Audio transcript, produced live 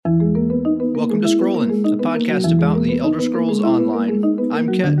Welcome to Scrollin', a podcast about the Elder Scrolls Online.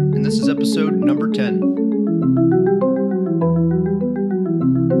 I'm Ket, and this is episode number 10.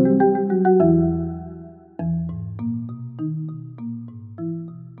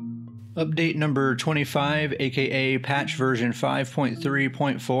 Update number 25, aka patch version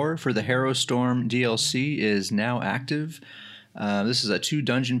 5.3.4 for the Harrowstorm DLC is now active. This is a 2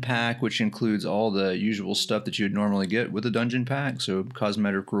 dungeon pack, which includes all the usual stuff that you would normally get with a dungeon pack. So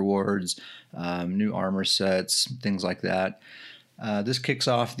cosmetic rewards, new armor sets, things like that. This kicks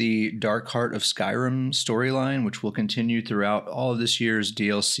off the Dark Heart of Skyrim storyline, which will continue throughout all of this year's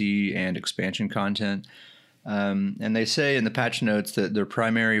DLC and expansion content. And they say in the patch notes that their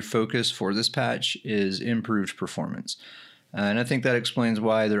primary focus for this patch is improved performance. And I think that explains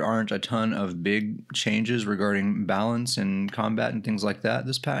why there aren't a ton of big changes regarding balance and combat and things like that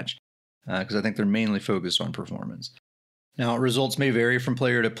this patch, because I think they're mainly focused on performance. Now, results may vary from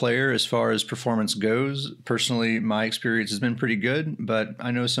player to player as far as performance goes. Personally, my experience has been pretty good, but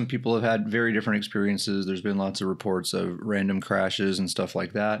I know some people have had very different experiences. There's been lots of reports of random crashes and stuff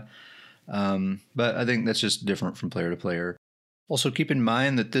like that. But I think that's just different from player to player. Also, keep in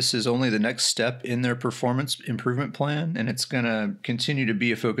mind that this is only the next step in their performance improvement plan, and it's going to continue to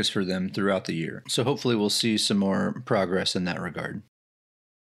be a focus for them throughout the year. So hopefully we'll see some more progress in that regard.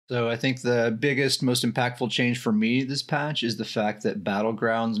 So I think the biggest, most impactful change for me this patch is the fact that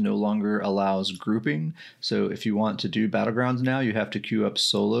Battlegrounds no longer allows grouping. So if you want to do Battlegrounds now, you have to queue up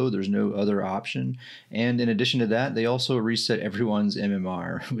solo. There's no other option. And in addition to that, they also reset everyone's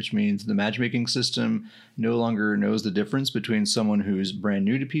MMR, which means the matchmaking system no longer knows the difference between someone who's brand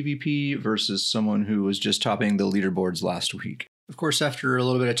new to PvP versus someone who was just topping the leaderboards last week. Of course, after a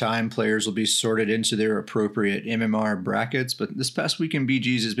little bit of time, players will be sorted into their appropriate MMR brackets, but this past week in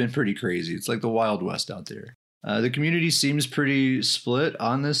BGs has been pretty crazy. It's like the Wild West out there. The community seems pretty split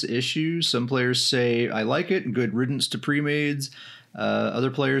on this issue. Some players say, I like it, good riddance to pre-mades.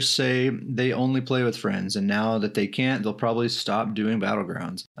 Other players say they only play with friends, and now that they can't, they'll probably stop doing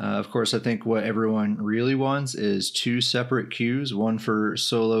Battlegrounds. Of course, I think what everyone really wants is 2 separate queues, one for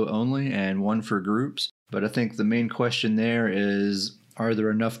solo only and one for groups. But I think the main question there is, are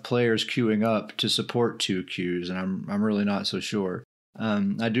there enough players queuing up to support 2 queues? And I'm really not so sure.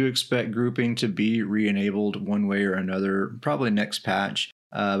 I do expect grouping to be re-enabled one way or another, probably next patch.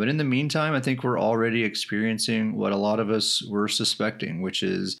 But in the meantime, I think we're already experiencing what a lot of us were suspecting, which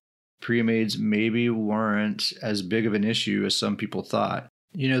is pre-mades maybe weren't as big of an issue as some people thought.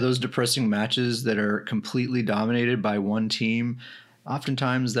 You know, those depressing matches that are completely dominated by one team,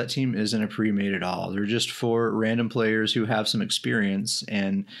 oftentimes that team isn't a pre-made at all. They're just 4 random players who have some experience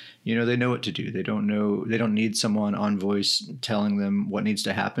and, you know, they know what to do. They don't need someone on voice telling them what needs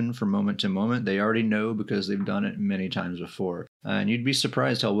to happen from moment to moment. They already know because they've done it many times before. And you'd be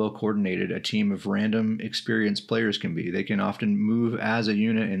surprised how well coordinated a team of random experienced players can be. They can often move as a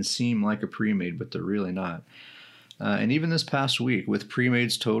unit and seem like a pre-made, but they're really not. And even this past week, with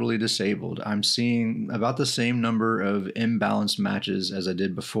pre-mades totally disabled, I'm seeing about the same number of imbalanced matches as I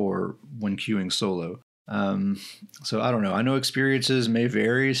did before when queuing solo. So I don't know. I know experiences may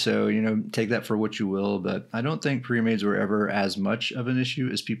vary, so, you know, take that for what you will, but I don't think pre-mades were ever as much of an issue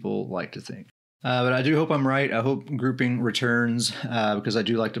as people like to think. But I do hope I'm right. I hope grouping returns because I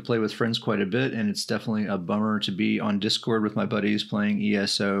do like to play with friends quite a bit, and it's definitely a bummer to be on Discord with my buddies playing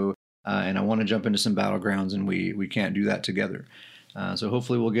ESO. And I want to jump into some Battlegrounds, and we can't do that together. So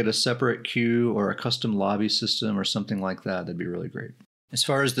hopefully we'll get a separate queue or a custom lobby system or something like that. That'd be really great. As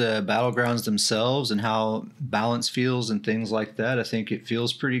far as the Battlegrounds themselves and how balance feels and things like that, I think it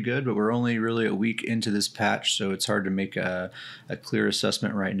feels pretty good, but we're only really a week into this patch, so it's hard to make a clear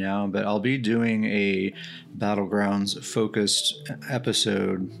assessment right now. But I'll be doing a Battlegrounds focused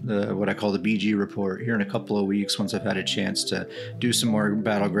episode, what I call the BG report, here in a couple of weeks once I've had a chance to do some more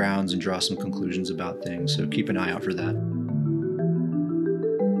Battlegrounds and draw some conclusions about things. So keep an eye out for that.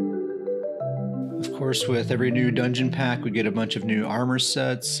 Of course, with every new dungeon pack, we get a bunch of new armor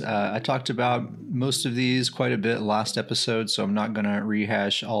sets. I talked about most of these quite a bit last episode, so I'm not going to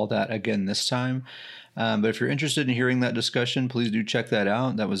rehash all that again this time. But if you're interested in hearing that discussion, please do check that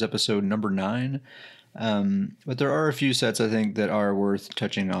out. That was episode number 9. But there are a few sets I think that are worth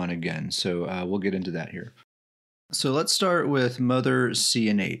touching on again, so we'll get into that here. So let's start with Mother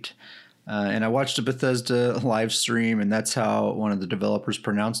Cyanate. And I watched a Bethesda live stream, and that's how one of the developers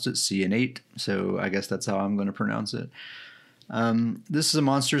pronounced it, Cyanate. So I guess that's how I'm going to pronounce it. This is a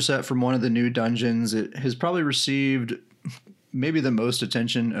monster set from one of the new dungeons. It has probably received maybe the most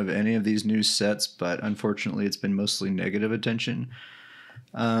attention of any of these new sets, but unfortunately it's been mostly negative attention.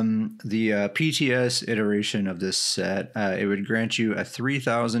 The PTS iteration of this set, it would grant you a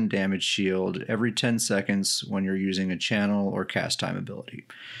 3,000 damage shield every 10 seconds when you're using a channel or cast time ability,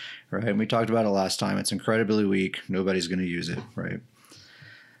 right? And we talked about it last time. It's incredibly weak. Nobody's going to use it, right?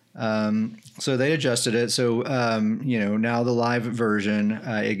 So they adjusted it. So, now the live version,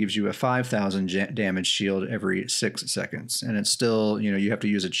 it gives you a 5,000 damage shield every 6 seconds. And it's still, you have to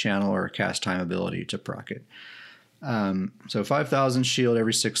use a channel or a cast time ability to proc it. So 5,000 shield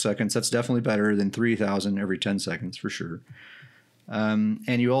every 6 seconds. That's definitely better than 3,000 every 10 seconds for sure. And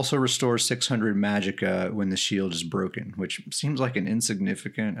you also restore 600 magicka when the shield is broken, which seems like an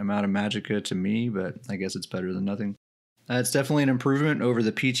insignificant amount of magicka to me, but I guess it's better than nothing. It's definitely an improvement over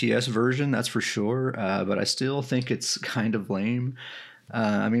the PTS version, that's for sure, but I still think it's kind of lame.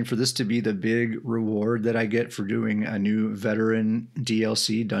 For this to be the big reward that I get for doing a new veteran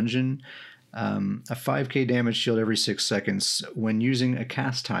DLC dungeon, a 5k damage shield every 6 seconds when using a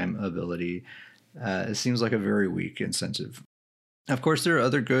cast time ability, it seems like a very weak incentive. Of course, there are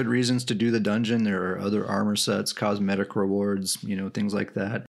other good reasons to do the dungeon. There are other armor sets, cosmetic rewards, things like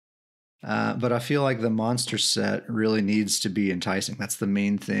that. But I feel like the monster set really needs to be enticing. That's the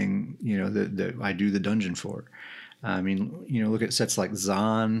main thing, that I do the dungeon for. Look at sets like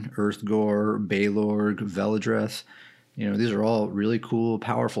Zaan, Earthgore, Balorg, Veladreth. These are all really cool,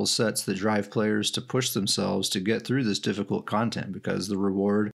 powerful sets that drive players to push themselves to get through this difficult content because the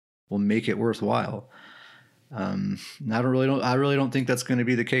reward will make it worthwhile. I really don't think that's going to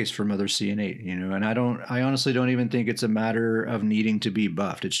be the case for Mother CN8, and I honestly don't even think it's a matter of needing to be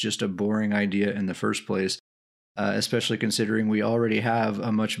buffed. It's just a boring idea in the first place, especially considering we already have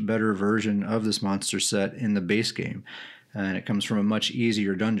a much better version of this monster set in the base game, and it comes from a much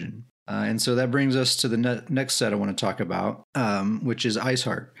easier dungeon. And so that brings us to the next set I want to talk about, which is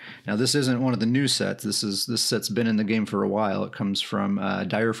Iceheart. Now, this isn't one of the new sets. This set's been in the game for a while. It comes from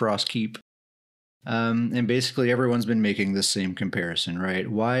Direfrost Keep. And basically everyone's been making this same comparison, right?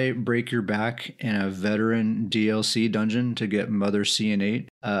 Why break your back in a veteran DLC dungeon to get Mother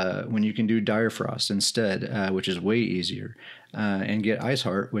CN8 when you can do Direfrost instead, which is way easier, and get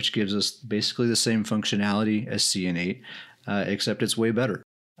Iceheart, which gives us basically the same functionality as CN8, except it's way better.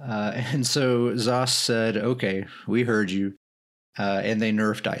 And so ZOS said, okay, we heard you, and they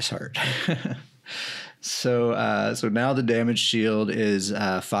nerfed Iceheart. So now the damage shield is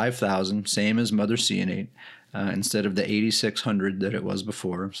 5,000, same as Mother CN8, instead of the 8,600 that it was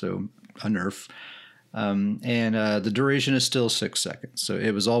before, so a nerf. And the duration is still 6 seconds. So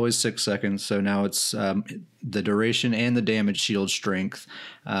it was always 6 seconds, so now it's the duration and the damage shield strength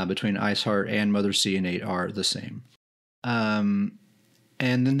between Iceheart and Mother CN8 are the same.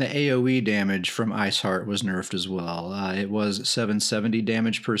 And then the AoE damage from Iceheart was nerfed as well. It was 770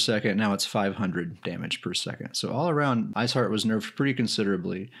 damage per second. Now it's 500 damage per second. So all around, Iceheart was nerfed pretty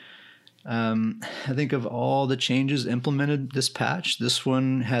considerably. I think of all the changes implemented this patch, this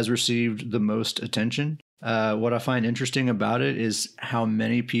one has received the most attention. What I find interesting about it is how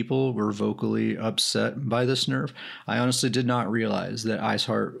many people were vocally upset by this nerf. I honestly did not realize that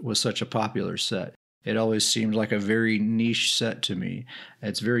Iceheart was such a popular set. It always seemed like a very niche set to me.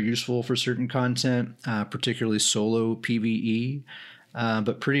 It's very useful for certain content, particularly solo PvE,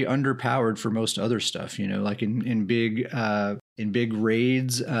 but pretty underpowered for most other stuff. Like in big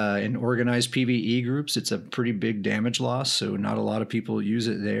raids, in organized PvE groups, it's a pretty big damage loss, so not a lot of people use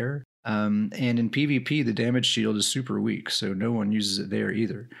it there. And in PvP, the damage shield is super weak, so no one uses it there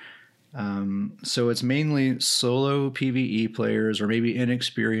either. So it's mainly solo PvE players or maybe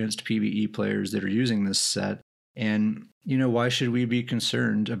inexperienced PvE players that are using this set. And, why should we be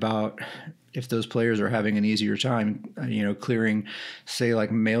concerned about if those players are having an easier time, clearing, say,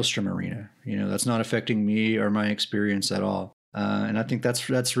 like Maelstrom Arena? That's not affecting me or my experience at all. And I think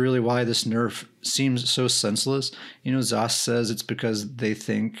that's really why this nerf seems so senseless. ZOS says it's because they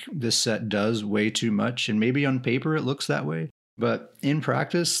think this set does way too much, and maybe on paper it looks that way. But in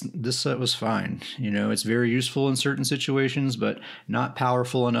practice, this set was fine. It's very useful in certain situations, but not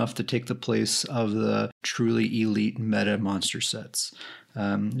powerful enough to take the place of the truly elite meta monster sets.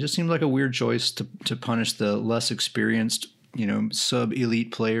 It just seemed like a weird choice to punish the less experienced,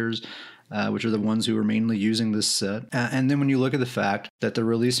 sub-elite players, which are the ones who are mainly using this set. And then when you look at the fact that they're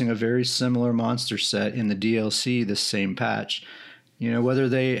releasing a very similar monster set in the DLC this same patch, whether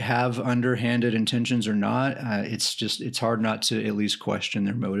they have underhanded intentions or not, it's hard not to at least question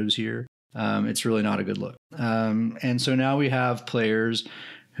their motives here. It's really not a good look. And so now we have players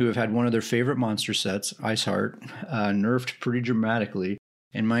who have had one of their favorite monster sets, Iceheart, nerfed pretty dramatically.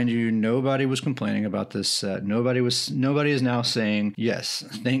 And mind you, nobody was complaining about this set. Nobody is now saying, yes,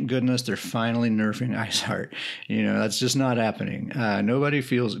 thank goodness they're finally nerfing Iceheart. That's just not happening. Nobody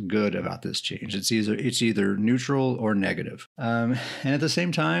feels good about this change. It's either neutral or negative. And at the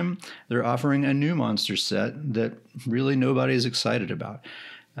same time, they're offering a new monster set that really nobody is excited about.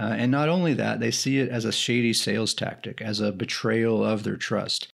 And not only that, they see it as a shady sales tactic, as a betrayal of their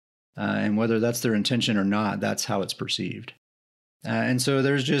trust. And whether that's their intention or not, that's how it's perceived. And so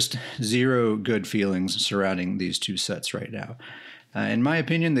there's just zero good feelings surrounding these two sets right now. In my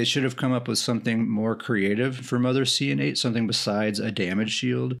opinion, they should have come up with something more creative for Mother C Innate, something besides a damage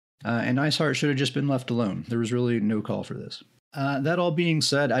shield. And Iceheart should have just been left alone. There was really no call for this. That all being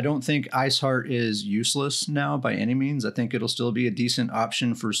said, I don't think Iceheart is useless now by any means. I think it'll still be a decent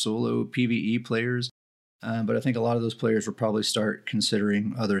option for solo PvE players. But I think a lot of those players will probably start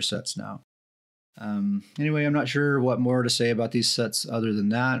considering other sets now. Anyway, I'm not sure what more to say about these sets other than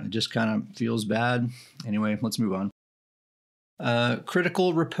that. It just kind of feels bad. Anyway, let's move on.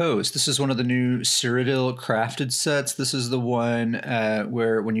 Critical Riposte. This is one of the new Cyrodiil crafted sets. This is the one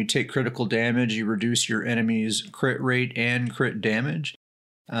where when you take critical damage, you reduce your enemy's crit rate and crit damage.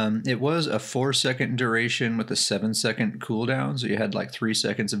 It was a 4-second duration with a 7-second cooldown, so you had like 3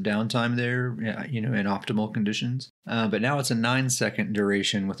 seconds of downtime there, in optimal conditions. But now it's a 9-second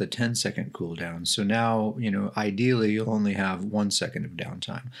duration with a 10-second cooldown. So now, ideally you'll only have 1 second of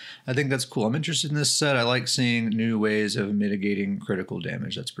downtime. I think that's cool. I'm interested in this set. I like seeing new ways of mitigating critical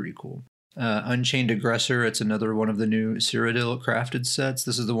damage. That's pretty cool. Unchained Aggressor, it's another one of the new Cyrodiil crafted sets.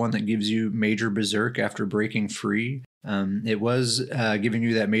 This is the one that gives you Major Berserk after breaking free. It was giving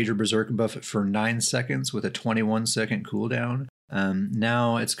you that Major Berserk buff for 9 seconds with a 21-second cooldown.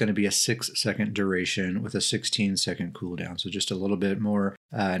 Now it's going to be a 6-second duration with a 16-second cooldown. So just a little bit more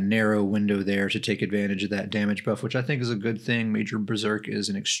narrow window there to take advantage of that damage buff, which I think is a good thing. Major Berserk is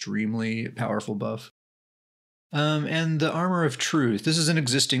an extremely powerful buff. And the Armor of Truth. This is an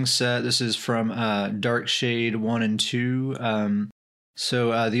existing set. This is from Dark Shade 1 and 2.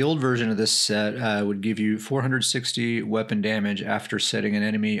 So the old version of this set would give you 460 weapon damage after setting an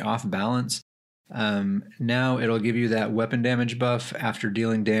enemy off balance. Now it'll give you that weapon damage buff after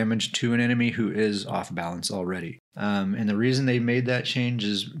dealing damage to an enemy who is off balance already. And the reason they made that change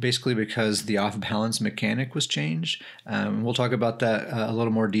is basically because the off balance mechanic was changed. We'll talk about that a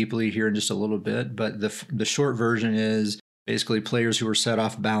little more deeply here in just a little bit, but the short version is basically players who are set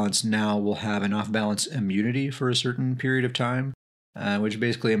off balance now will have an off balance immunity for a certain period of time, which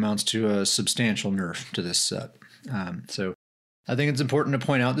basically amounts to a substantial nerf to this set. So I think it's important to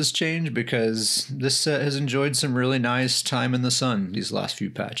point out this change because this set has enjoyed some really nice time in the sun these last few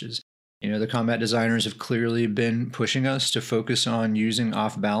patches. The combat designers have clearly been pushing us to focus on using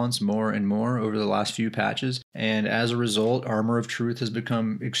off balance more and more over the last few patches, and as a result, Armor of Truth has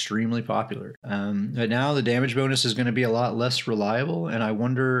become extremely popular. But now the damage bonus is going to be a lot less reliable, and I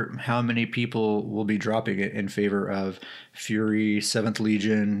wonder how many people will be dropping it in favor of Fury, 7th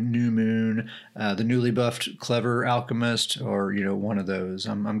Legion, New Moon, the newly buffed Clever Alchemist, or one of those.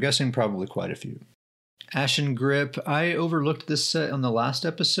 I'm guessing probably quite a few. Ashen Grip, I overlooked this set on the last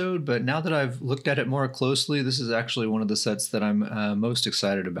episode, but now that I've looked at it more closely, this is actually one of the sets that I'm most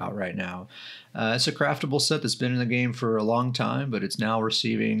excited about right now. It's a craftable set that's been in the game for a long time, but it's now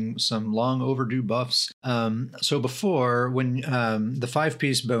receiving some long overdue buffs. So before, when the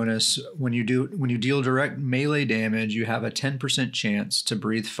 5-piece bonus, when you deal direct melee damage, you have a 10% chance to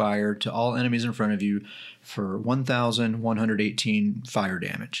breathe fire to all enemies in front of you for 1,118 fire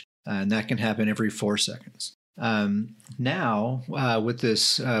damage. And that can happen every 4 seconds. Now, with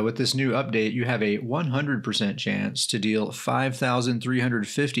this new update, you have a 100% chance to deal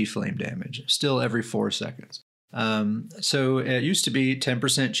 5,350 flame damage, still every 4 seconds. So it used to be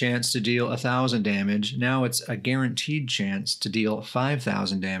 10% chance to deal 1,000 damage. Now it's a guaranteed chance to deal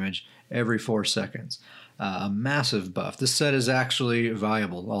 5,000 damage every 4 seconds. A massive buff. This set is actually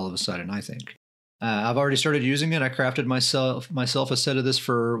viable all of a sudden, I think. I've already started using it. I crafted myself a set of this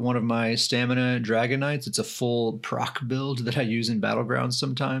for one of my stamina Dragon Knights. It's a full proc build that I use in Battlegrounds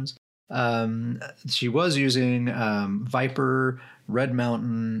sometimes. She was using Viper, Red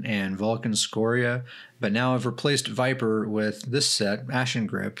Mountain, and Vulcan Scoria, but now I've replaced Viper with this set, Ashen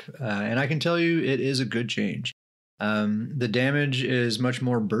Grip, and I can tell you it is a good change. The damage is much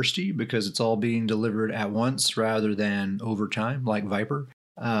more bursty because it's all being delivered at once rather than over time like Viper.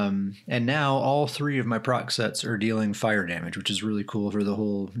 And now all 3 of my proc sets are dealing fire damage, which is really cool for the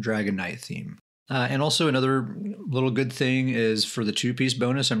whole Dragon Knight theme. And also another little good thing is for the 2-piece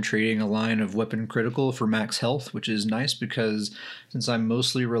bonus, I'm trading a line of weapon critical for max health, which is nice because since I'm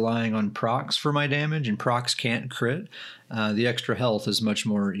mostly relying on procs for my damage and procs can't crit, the extra health is much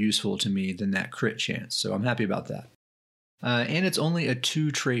more useful to me than that crit chance. So I'm happy about that. And it's only a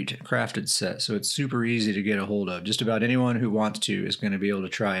 2-trait crafted set, so it's super easy to get a hold of. Just about anyone who wants to is going to be able to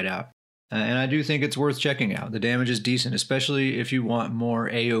try it out. And I do think it's worth checking out. The damage is decent, especially if you want more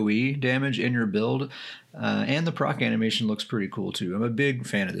AoE damage in your build. And the proc animation looks pretty cool too. I'm a big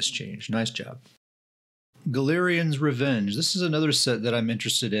fan of this change. Nice job. Galerian's Revenge. This is another set that I'm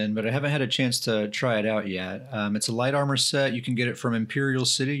interested in, but I haven't had a chance to try it out yet. It's a light armor set. You can get it from Imperial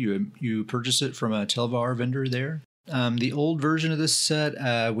City. You purchase it from a Telvar vendor there. The old version of this set,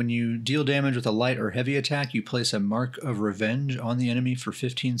 when you deal damage with a light or heavy attack, you place a Mark of Revenge on the enemy for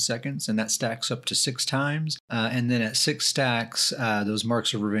 15 seconds, and that stacks up to 6 times. And then at 6 stacks, those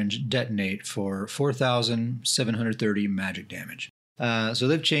Marks of Revenge detonate for 4,730 magic damage. So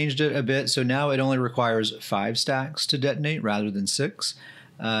they've changed it a bit, so now it only requires 5 stacks to detonate rather than 6.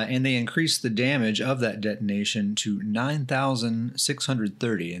 And they increased the damage of that detonation to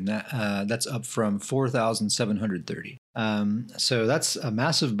 9,630, and that's up from 4,730. So that's a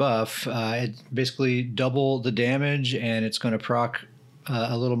massive buff. It basically double the damage, and it's going to proc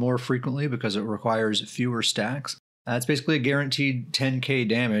a little more frequently because it requires fewer stacks. It's basically a guaranteed 10k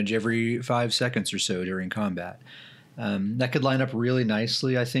damage every 5 seconds or so during combat. That could line up really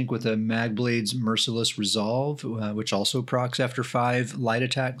nicely, I think, with a Magblade's Merciless Resolve, which also procs after 5 light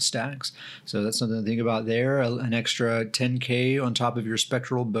attack stacks. So that's something to think about there. An extra 10k on top of your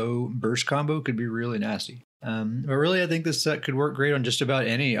Spectral Bow burst combo could be really nasty. But really, I think this set could work great on just about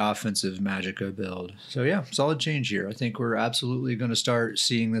any offensive Magicka build. So yeah, solid change here. I think we're absolutely going to start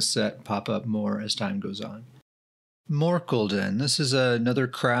seeing this set pop up more as time goes on. Morkelden. This is another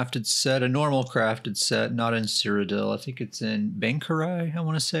crafted set, a normal crafted set, not in Cyrodiil. I think it's in Bankarai, I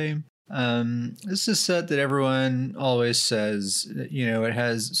want to say. This is a set that everyone always says, it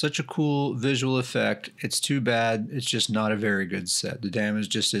has such a cool visual effect. It's too bad it's just not a very good set. The damage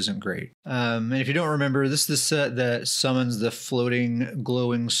just isn't great. And if you don't remember, this is the set that summons the floating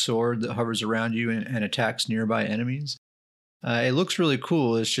glowing sword that hovers around you and attacks nearby enemies. It looks really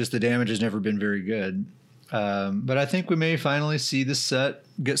cool. It's just the damage has never been very good. But I think we may finally see this set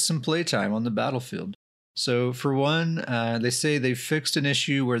get some playtime on the battlefield. So for one, they say they fixed an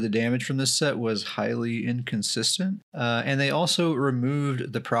issue where the damage from this set was highly inconsistent, and they also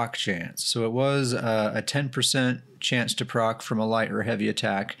removed the proc chance. So it was a 10% chance to proc from a light or heavy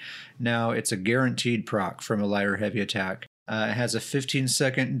attack. Now it's a guaranteed proc from a light or heavy attack. It has a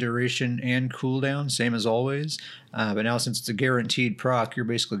 15-second duration and cooldown, same as always. But now since it's a guaranteed proc, you're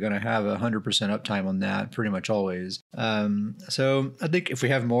basically going to have 100% uptime on that pretty much always. So I think if we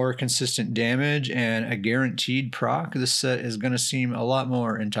have more consistent damage and a guaranteed proc, this set is going to seem a lot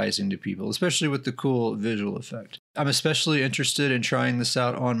more enticing to people, especially with the cool visual effect. I'm especially interested in trying this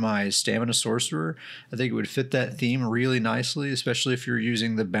out on my Stamina Sorcerer. I think it would fit that theme really nicely, especially if you're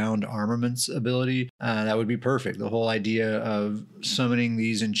using the Bound Armaments ability. That would be perfect. The whole idea of summoning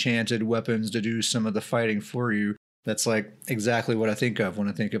these enchanted weapons to do some of the fighting for you, that's like exactly what I think of when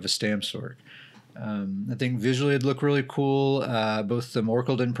I think of a Stamsorc. I think visually it'd look really cool, both the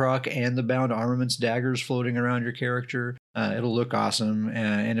Morkelden proc and the Bound Armaments daggers floating around your character. It'll look awesome,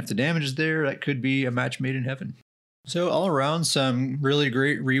 and if the damage is there, that could be a match made in heaven. So all around, some really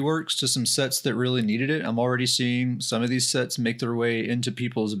great reworks to some sets that really needed it. I'm already seeing some of these sets make their way into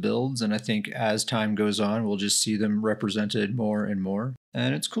people's builds, and I think as time goes on, we'll just see them represented more and more.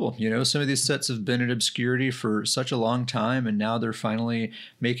 And it's cool. Some of these sets have been in obscurity for such a long time, and now they're finally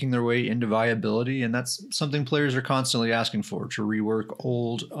making their way into viability, and that's something players are constantly asking for, to rework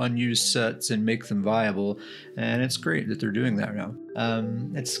old, unused sets and make them viable, and it's great that they're doing that now.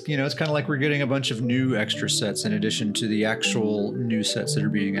 It's kind of like we're getting a bunch of new extra sets in addition to the actual new sets that are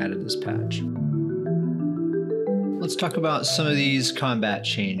being added this patch. Let's talk about some of these combat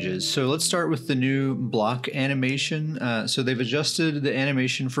changes. So let's start with the new block animation. So they've adjusted the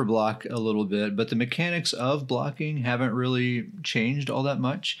animation for block a little bit, but the mechanics of blocking haven't really changed all that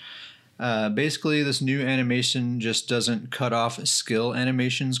much. Basically, this new animation just doesn't cut off skill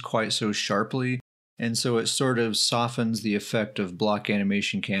animations quite so sharply, and so it sort of softens the effect of block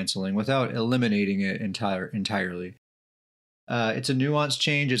animation canceling without eliminating it entirely. It's a nuanced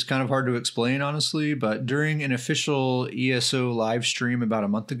change. It's kind of hard to explain, honestly, but during an official ESO live stream about a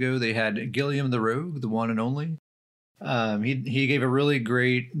month ago, they had Gilliam the Rogue, the one and only. He gave a really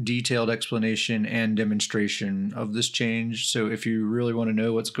great detailed explanation and demonstration of this change. So if you really want to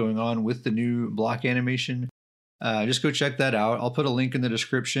know what's going on with the new block animation, Just go check that out. I'll put a link in the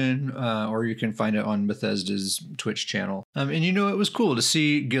description, or you can find it on Bethesda's Twitch channel. And it was cool to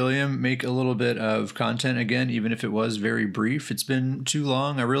see Gilliam make a little bit of content again, even if it was very brief. It's been too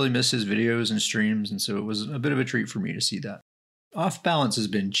long. I really miss his videos and streams, and so it was a bit of a treat for me to see that. Off balance has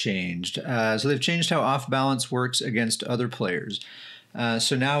been changed. So they've changed how off balance works against other players.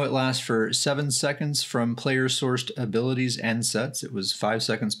 So now it lasts for 7 seconds from player-sourced abilities and sets. It was 5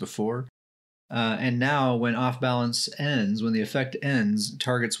 seconds before. And now when off balance ends, when the effect ends,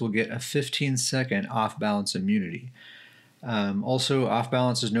 targets will get a 15-second off balance immunity. Also, off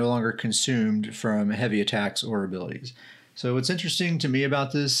balance is no longer consumed from heavy attacks or abilities. So what's interesting to me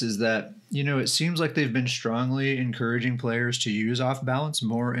about this is that, it seems like they've been strongly encouraging players to use off balance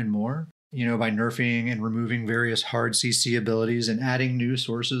more and more, by nerfing and removing various hard CC abilities and adding new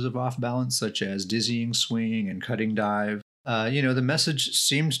sources of off balance, such as dizzying swing and cutting dive. The message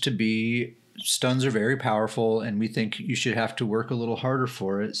seems to be stuns are very powerful and we think you should have to work a little harder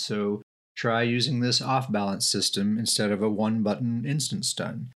for it. So try using this off balance system instead of a one button instant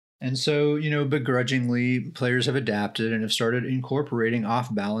stun. And so, begrudgingly, players have adapted and have started incorporating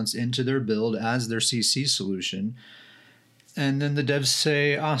off balance into their build as their CC solution. And then the devs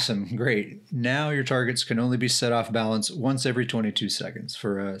say, awesome, great. Now your targets can only be set off balance once every 22 seconds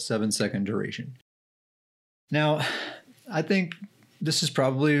for a 7-second duration. Now, I think this is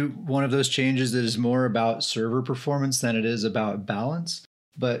probably one of those changes that is more about server performance than it is about balance.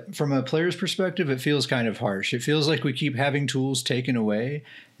 But from a player's perspective, it feels kind of harsh. It feels like we keep having tools taken away,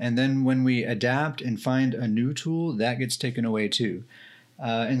 and then when we adapt and find a new tool, that gets taken away too.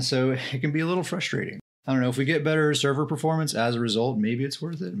 And so it can be a little frustrating. I don't know, if we get better server performance as a result, maybe it's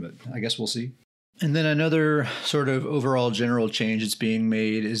worth it, but I guess we'll see. And then another sort of overall general change that's being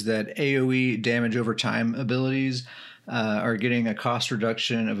made is that AoE damage over time abilities are getting a cost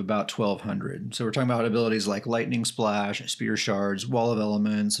reduction of about 1,200. So we're talking about abilities like Lightning Splash, Spear Shards, Wall of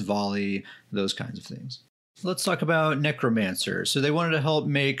Elements, Volley, those kinds of things. Let's talk about Necromancer. So they wanted to help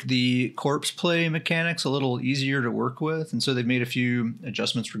make the corpse play mechanics a little easier to work with, and so they've made a few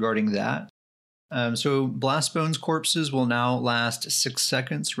adjustments regarding that. So Blastbone's corpses will now last 6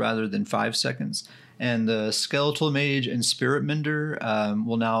 seconds rather than 5 seconds. And the Skeletal Mage and Spirit Mender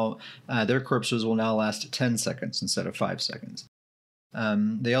their corpses will now last 10 seconds instead of 5 seconds.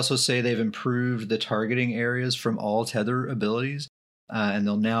 They also say they've improved the targeting areas from all tether abilities, and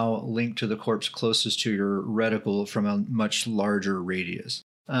they'll now link to the corpse closest to your reticle from a much larger radius.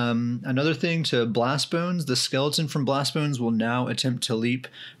 Another thing to Blastbones, the skeleton from Blastbones will now attempt to leap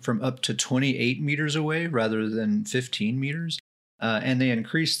from up to 28 meters away rather than 15 meters. And they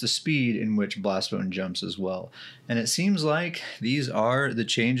increase the speed in which Blastbone jumps as well. And it seems like these are the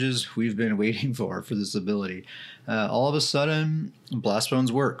changes we've been waiting for this ability. All of a sudden,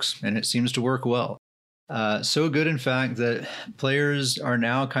 Blastbones works, and it seems to work well. So good, in fact, that players are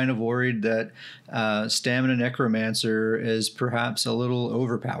now kind of worried that Stamina Necromancer is perhaps a little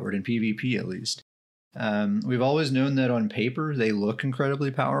overpowered in PvP, at least. We've always known that on paper they look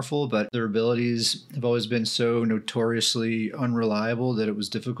incredibly powerful, but their abilities have always been so notoriously unreliable that it was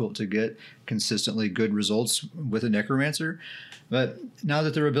difficult to get consistently good results with a Necromancer. But now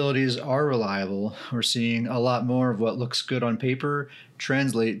that their abilities are reliable, we're seeing a lot more of what looks good on paper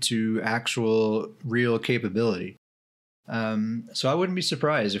translate to actual real capability. So I wouldn't be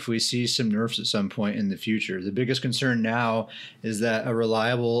surprised if we see some nerfs at some point in the future. The biggest concern now is that a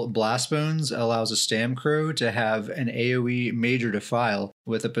reliable Blastbones allows a Stamcrow to have an AoE Major Defile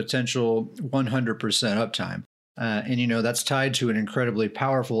with a potential 100% uptime. And that's tied to an incredibly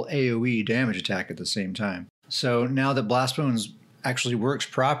powerful AoE damage attack at the same time. So now that Blastbones actually works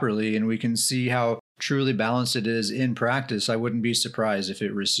properly and we can see how truly balanced it is in practice, I wouldn't be surprised if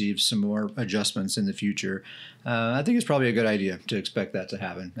it receives some more adjustments in the future. I think it's probably a good idea to expect that to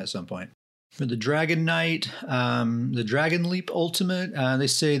happen at some point. For the Dragon Knight, the Dragon Leap ultimate, they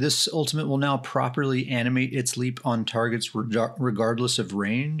say this ultimate will now properly animate its leap on targets regardless of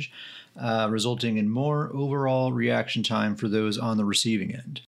range, resulting in more overall reaction time for those on the receiving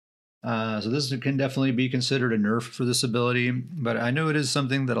end. So this can definitely be considered a nerf for this ability, but I know it is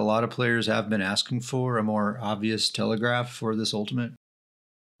something that a lot of players have been asking for, a more obvious telegraph for this ultimate.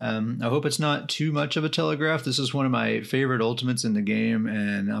 I hope it's not too much of a telegraph. This is one of my favorite ultimates in the game,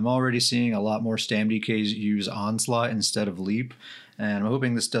 and I'm already seeing a lot more Stam DKs use Onslaught instead of Leap, and I'm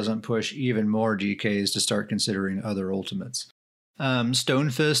hoping this doesn't push even more DKs to start considering other ultimates.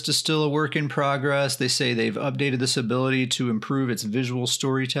 Stonefist is still a work in progress. They say they've updated this ability to improve its visual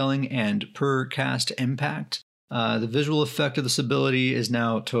storytelling and per cast impact. The visual effect of this ability is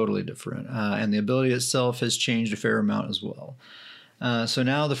now totally different, and the ability itself has changed a fair amount as well. So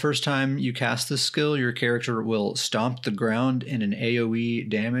now the first time you cast this skill, your character will stomp the ground in an AoE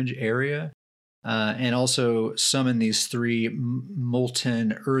damage area, and also summon these three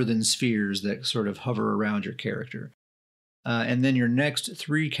molten earthen spheres that sort of hover around your character. And then your next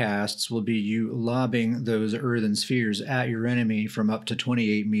three casts will be you lobbing those earthen spheres at your enemy from up to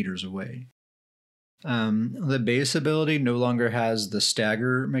 28 meters away. The base ability no longer has the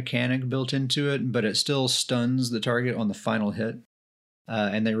stagger mechanic built into it, but it still stuns the target on the final hit.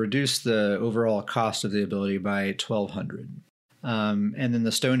 And they reduce the overall cost of the ability by 1,200. And then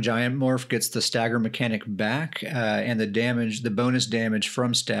the Stone Giant morph gets the stagger mechanic back, and the bonus damage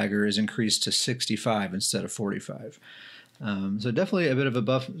from stagger is increased to 65 instead of 45. So definitely a bit of a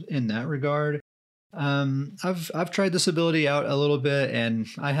buff in that regard. I've tried this ability out a little bit, and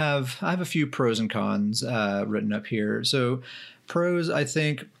I have a few pros and cons written up here. So pros, I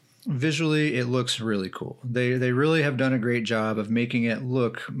think visually it looks really cool. They really have done a great job of making it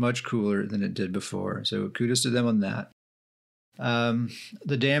look much cooler than it did before. So kudos to them on that.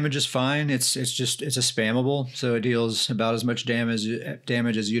 The damage is fine. It's a spammable, so it deals about as much damage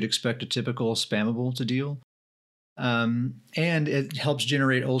as you'd expect a typical spammable to deal. And it helps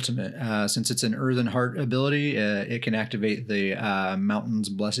generate ultimate. Since it's an Earthen Heart ability, it can activate the Mountain's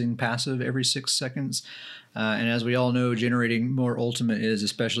Blessing passive every 6 seconds. And as we all know, generating more ultimate is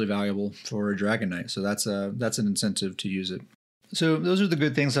especially valuable for a Dragon Knight, so that's an incentive to use it. So those are the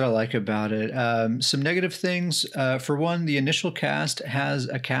good things that I like about it. Some negative things. For one, the initial cast has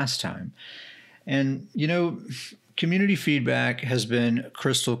a cast time. And, community feedback has been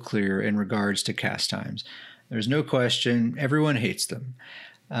crystal clear in regards to cast times. There's no question. Everyone hates them.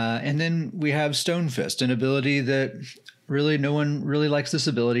 And then we have Stonefist, an ability that really no one really likes this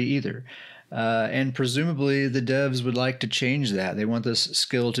ability either. And presumably the devs would like to change that. They want this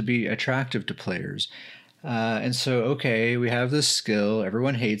skill to be attractive to players. And so, okay, we have this skill.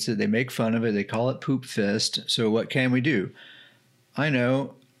 Everyone hates it. They make fun of it. They call it Poop Fist. So what can we do? I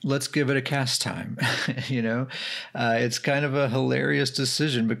know. Let's give it a cast time. It's kind of a hilarious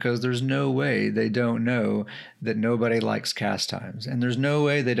decision because there's no way they don't know that nobody likes cast times. And there's no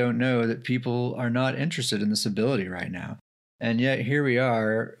way they don't know that people are not interested in this ability right now. And yet here we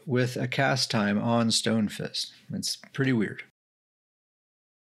are with a cast time on Stonefist. It's pretty weird.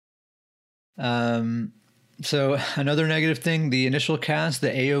 So another negative thing, the initial cast, the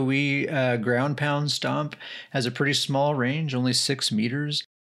AoE ground pound stomp, has a pretty small range, only 6 meters.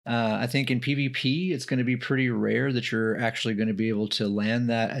 I think in PvP, it's going to be pretty rare that you're actually going to be able to land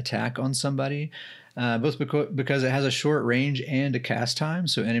that attack on somebody, both because it has a short range and a cast time,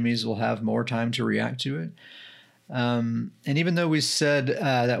 so enemies will have more time to react to it. And even though we said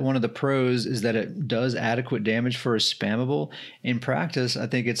that one of the pros is that it does adequate damage for a spammable, in practice, I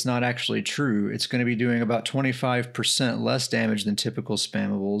think it's not actually true. It's going to be doing about 25% less damage than typical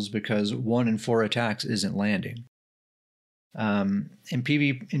spammables because 1 in 4 attacks isn't landing. In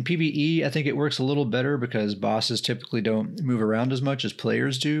PvE, I think it works a little better because bosses typically don't move around as much as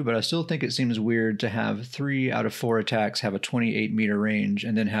players do, but I still think it seems weird to have 3 out of 4 attacks have a 28-meter range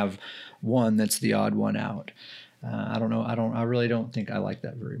and then have one that's the odd one out. I don't know. I really don't think I like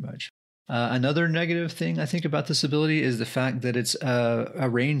that very much. Another negative thing I think about this ability is the fact that it's a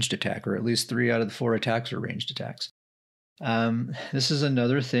ranged attack, or at least 3 out of the 4 attacks are ranged attacks. This is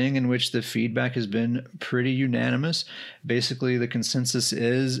another thing in which the feedback has been pretty unanimous. Basically, the consensus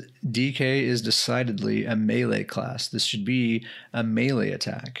is DK is decidedly a melee class. This should be a melee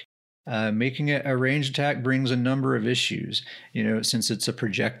attack. Making it a ranged attack brings a number of issues. Since it's a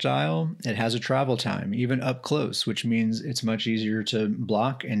projectile, it has a travel time, even up close, which means it's much easier to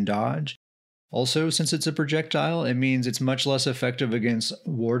block and dodge. Also, since it's a projectile, it means it's much less effective against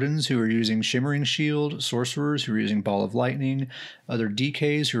wardens who are using Shimmering Shield, sorcerers who are using Ball of Lightning, other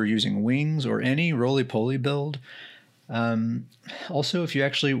DKs who are using Wings, or any roly-poly build. Also, if you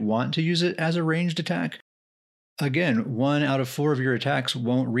actually want to use it as a ranged attack, again, 1 out of 4 of your attacks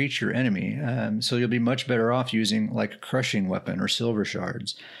won't reach your enemy, so you'll be much better off using like Crushing Weapon or Silver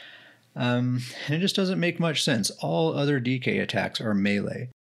Shards. And it just doesn't make much sense. All other DK attacks are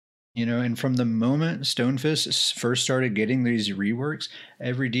melee. And from the moment Stonefist first started getting these reworks,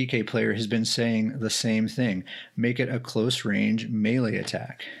 every DK player has been saying the same thing. Make it a close range melee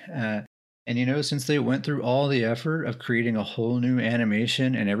attack. And since they went through all the effort of creating a whole new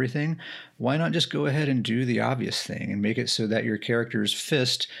animation and everything, why not just go ahead and do the obvious thing and make it so that your character's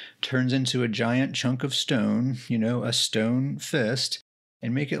fist turns into a giant chunk of stone, a stone fist,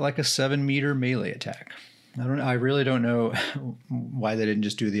 and make it like a 7-meter melee attack. I really don't know why they didn't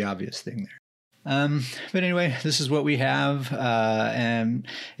just do the obvious thing there. But anyway, this is what we have, and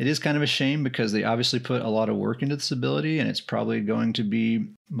it is kind of a shame because they obviously put a lot of work into this ability, and it's probably going to be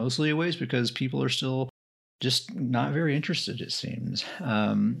mostly a waste because people are still just not very interested, it seems.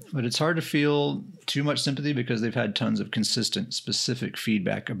 But it's hard to feel too much sympathy because they've had tons of consistent, specific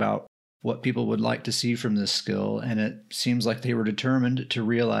feedback about what people would like to see from this skill, and it seems like they were determined to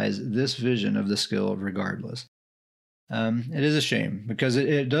realize this vision of the skill regardless. It is a shame because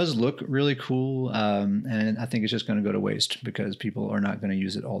it does look really cool, and I think it's just going to go to waste because people are not going to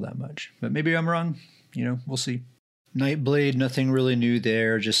use it all that much. But maybe I'm wrong. We'll see. Nightblade, nothing really new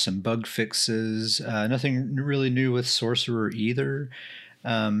there, just some bug fixes. Nothing really new with Sorcerer either.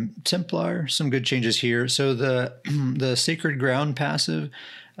 Templar, some good changes here. So the the Sacred Ground passive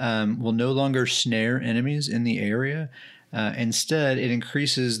will no longer snare enemies in the area. Instead, it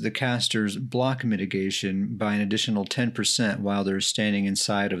increases the caster's block mitigation by an additional 10% while they're standing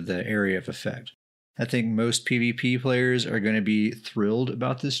inside of the area of effect. I think most PvP players are going to be thrilled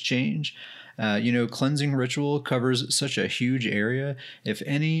about this change. Cleansing Ritual covers such a huge area. If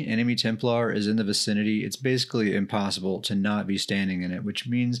any enemy Templar is in the vicinity, it's basically impossible to not be standing in it, which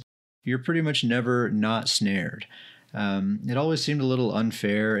means you're pretty much never not snared. It always seemed a little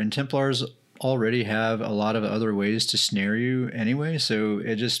unfair, and Templars already have a lot of other ways to snare you anyway, so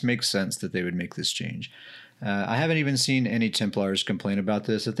it just makes sense that they would make this change. I haven't even seen any Templars complain about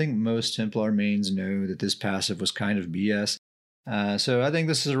this. I think most Templar mains know that this passive was kind of BS. So I think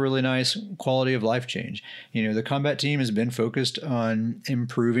this is a really nice quality of life change. The combat team has been focused on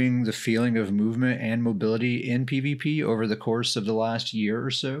improving the feeling of movement and mobility in PvP over the course of the last year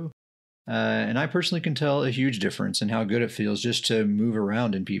or so. And I personally can tell a huge difference in how good it feels just to move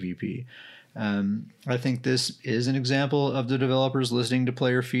around in PvP. I think this is an example of the developers listening to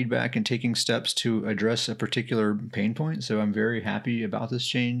player feedback and taking steps to address a particular pain point. So I'm very happy about this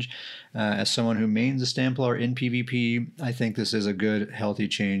change. As someone who mains a Templar in PvP, I think this is a good, healthy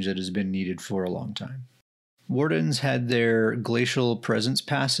change that has been needed for a long time. Wardens had their Glacial Presence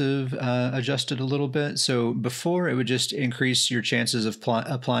passive adjusted a little bit. So before, it would just increase your chances of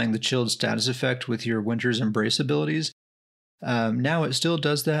applying the chilled status effect with your Winter's Embrace abilities. Now it still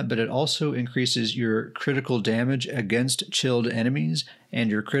does that, but it also increases your critical damage against chilled enemies and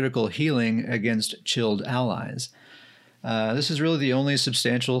your critical healing against chilled allies. This is really the only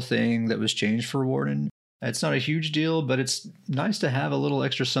substantial thing that was changed for Warden. It's not a huge deal, but it's nice to have a little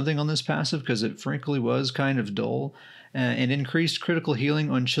extra something on this passive because it frankly was kind of dull. And increased critical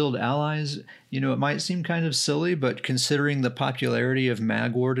healing on chilled allies, it might seem kind of silly, but considering the popularity of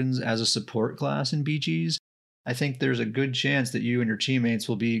Mag Wardens as a support class in BGs, I think there's a good chance that you and your teammates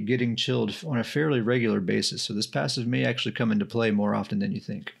will be getting chilled on a fairly regular basis, so this passive may actually come into play more often than you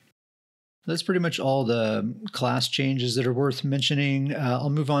think. That's pretty much all the class changes that are worth mentioning.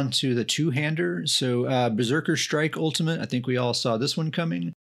 I'll move on to the two-hander. So Berserker Strike Ultimate, I think we all saw this one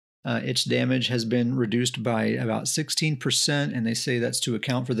coming. Its damage has been reduced by about 16%, and they say that's to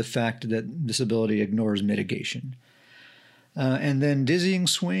account for the fact that this ability ignores mitigation. And then Dizzying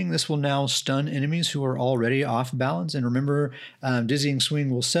Swing, this will now stun enemies who are already off balance. And remember, Dizzying Swing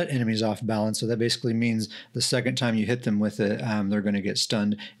will set enemies off balance, so that basically means the second time you hit them with it, they're going to get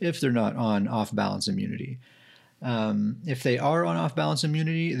stunned if they're not on off balance immunity. If they are on off balance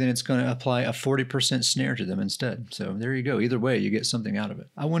immunity, then it's going to apply a 40% snare to them instead. So there you go. Either way, you get something out of it.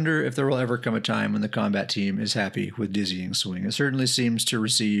 I wonder if there will ever come a time when the combat team is happy with Dizzying Swing. It certainly seems to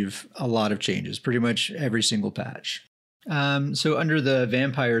receive a lot of changes, pretty much every single patch. So under the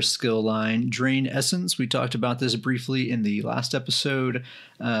vampire skill line, Drain Essence, we talked about this briefly in the last episode.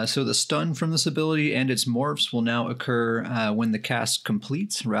 So the stun from this ability and its morphs will now occur when the cast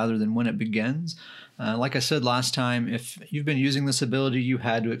completes rather than when it begins. Like I said last time, if you've been using this ability, you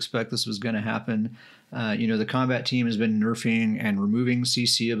had to expect this was going to happen. The combat team has been nerfing and removing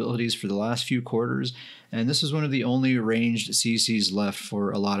CC abilities for the last few quarters, and this is one of the only ranged CCs left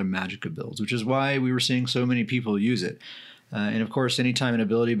for a lot of Magicka builds, which is why we were seeing so many people use it. And of course, anytime an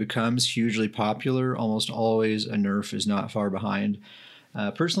ability becomes hugely popular, almost always a nerf is not far behind.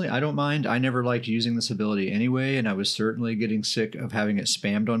 Personally, I don't mind. I never liked using this ability anyway, and I was certainly getting sick of having it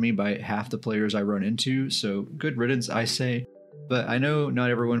spammed on me by half the players I run into, so good riddance, I say. But I know not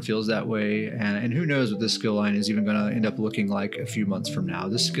everyone feels that way, and who knows what this skill line is even going to end up looking like a few months from now.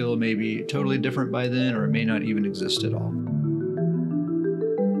 This skill may be totally different by then, or it may not even exist at all.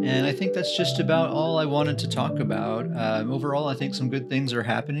 And I think that's just about all I wanted to talk about. Overall, I think some good things are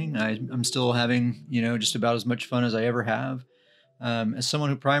happening. I'm still having, just about as much fun as I ever have. As someone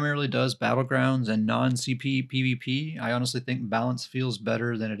who primarily does Battlegrounds and non-CP PvP, I honestly think balance feels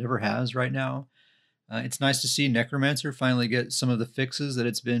better than it ever has right now. It's nice to see Necromancer finally get some of the fixes that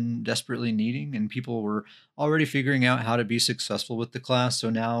it's been desperately needing, and people were already figuring out how to be successful with the class. So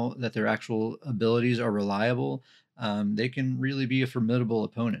now that their actual abilities are reliable, they can really be a formidable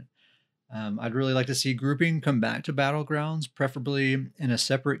opponent. I'd really like to see grouping come back to Battlegrounds, preferably in a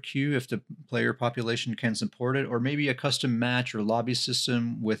separate queue if the player population can support it, or maybe a custom match or lobby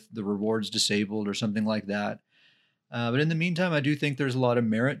system with the rewards disabled or something like that. But in the meantime, I do think there's a lot of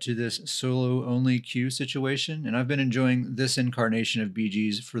merit to this solo only queue situation, and I've been enjoying this incarnation of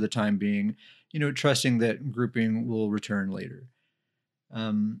BGs for the time being, trusting that grouping will return later.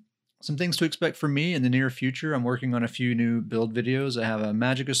 Um, some things to expect from me in the near future. I'm working on a few new build videos. I have a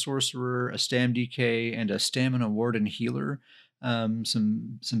Magicka Sorcerer, a Stam DK, and a Stamina Warden Healer.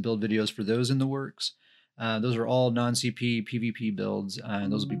 Some build videos for those in the works. Those are all non-CP PvP builds,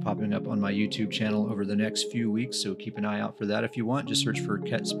 and those will be popping up on my YouTube channel over the next few weeks, so keep an eye out for that if you want. Just search for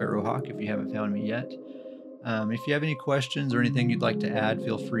Ket Sparrowhawk if you haven't found me yet. If you have any questions or anything you'd like to add,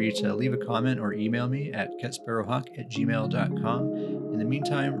 feel free to leave a comment or email me at ketsparrowhawk@gmail.com. In the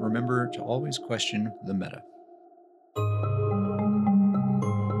meantime, remember to always question the meta.